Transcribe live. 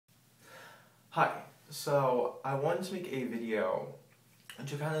Hi, so I wanted to make a video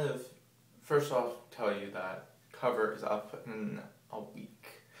to kind of, first off, tell you that cover is up in a week.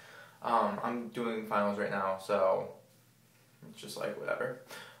 I'm doing finals right now, so it's just like whatever.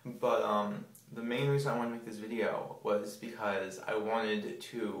 But the main reason I wanted to make this video was because I wanted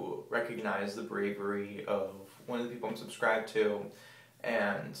to recognize the bravery of one of the people I'm subscribed to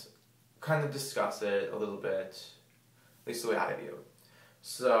and kind of discuss it a little bit, at least the way I view it.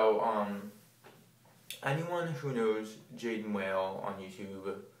 So, anyone who knows Jeydon Wale on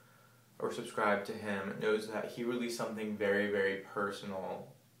YouTube or subscribed to him knows that he released something very, very personal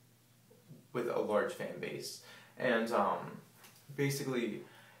with a large fan base. And basically,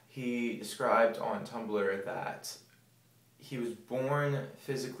 he described on Tumblr that he was born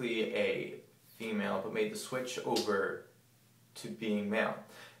physically a female but made the switch over to being male.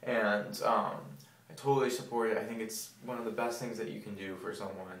 And I totally support it. I think it's one of the best things that you can do for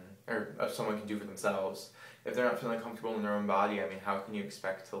someone, or someone can do for themselves. If they're not feeling comfortable in their own body, I mean, how can you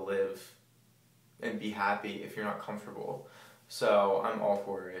expect to live and be happy if you're not comfortable? So I'm all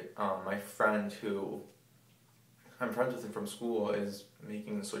for it. My friend who I'm friends with him from school is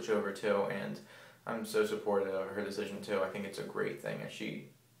making the switch over too, and I'm so supportive of her decision too. I think it's a great thing as she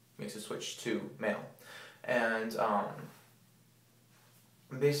makes a switch to male. And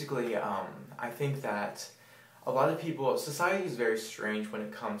basically, I think that a lot of people, society is very strange when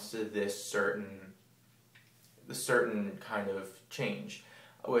it comes to this certain kind of change.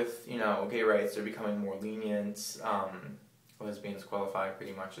 With, gay rights, they're becoming more lenient. Lesbians qualify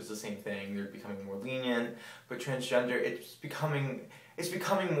pretty much as the same thing. They're becoming more lenient. But transgender, it's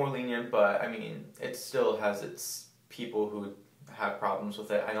becoming more lenient, but I mean, it still has its people who have problems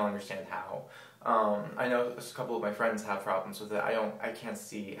with it. I don't understand how. I know a couple of my friends have problems with it. I can't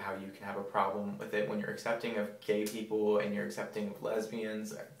see how you can have a problem with it when you're accepting of gay people and you're accepting of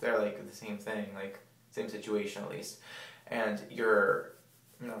lesbians. They're like the same thing, like same situation at least. And you're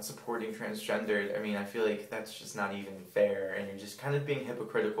not supporting transgendered. I mean, I feel like that's just not even fair, and you're just kind of being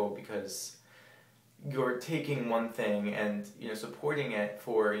hypocritical because you're taking one thing and supporting it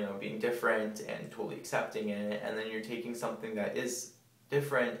for being different and totally accepting it, and then you're taking something that is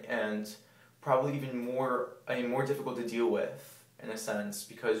different and probably even more difficult to deal with in a sense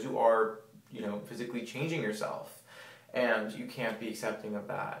because you are physically changing yourself, and you can't be accepting of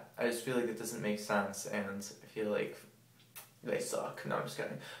that. I just feel like it doesn't make sense, and I feel like they suck. No, I'm just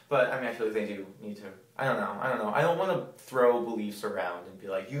kidding. But I mean, I feel like they do need to. I don't know. I don't want to throw beliefs around and be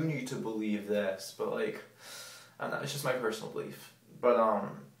like, you need to believe this. But like, I don't know. It's just my personal belief. But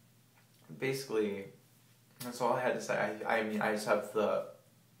basically, that's all I had to say. I mean, I just have the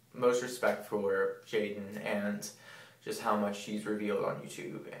most respect for Jeydon and just how much he's revealed on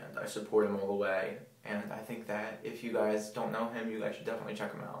YouTube, and I support him all the way. And I think that if you guys don't know him, you guys should definitely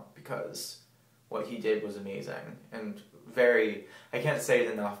check him out because what he did was amazing and I can't say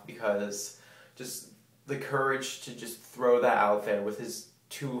it enough because just the courage to just throw that out there with his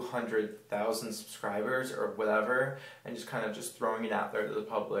 200,000 subscribers or whatever, and just kind of just throwing it out there to the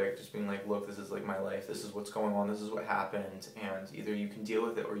public, just being like, look, this is like my life, this is what's going on, this is what happened, and either you can deal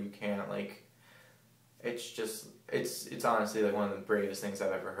with it or you can't. Like, it's honestly like one of the bravest things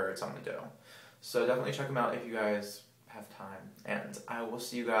I've ever heard someone do. So definitely check him out if you guys have time, and I will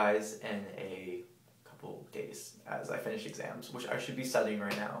see you guys in a days as I finish exams, which I should be studying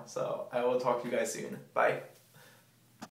right now. So I will talk to you guys soon. Bye.